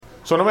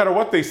So no matter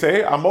what they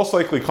say, I'm most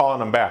likely calling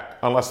them back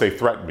unless they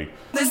threaten me.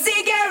 The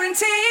Z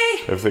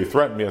Guarantee. If they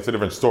threaten me, that's a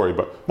different story.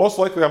 But most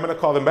likely I'm going to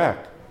call them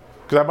back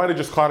because I might have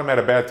just caught them at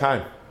a bad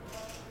time.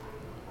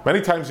 Many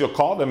times you'll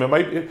call them,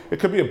 it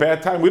could be a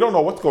bad time. We don't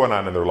know what's going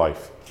on in their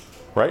life,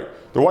 right?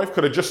 Their wife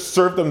could have just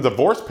served them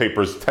divorce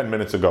papers 10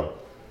 minutes ago.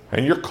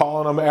 And you're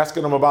calling them,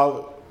 asking them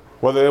about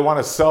whether they want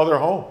to sell their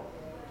home.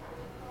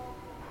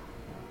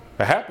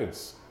 It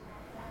happens,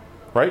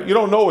 right? You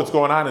don't know what's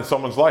going on in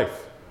someone's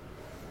life.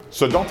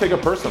 So don't take it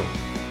personally.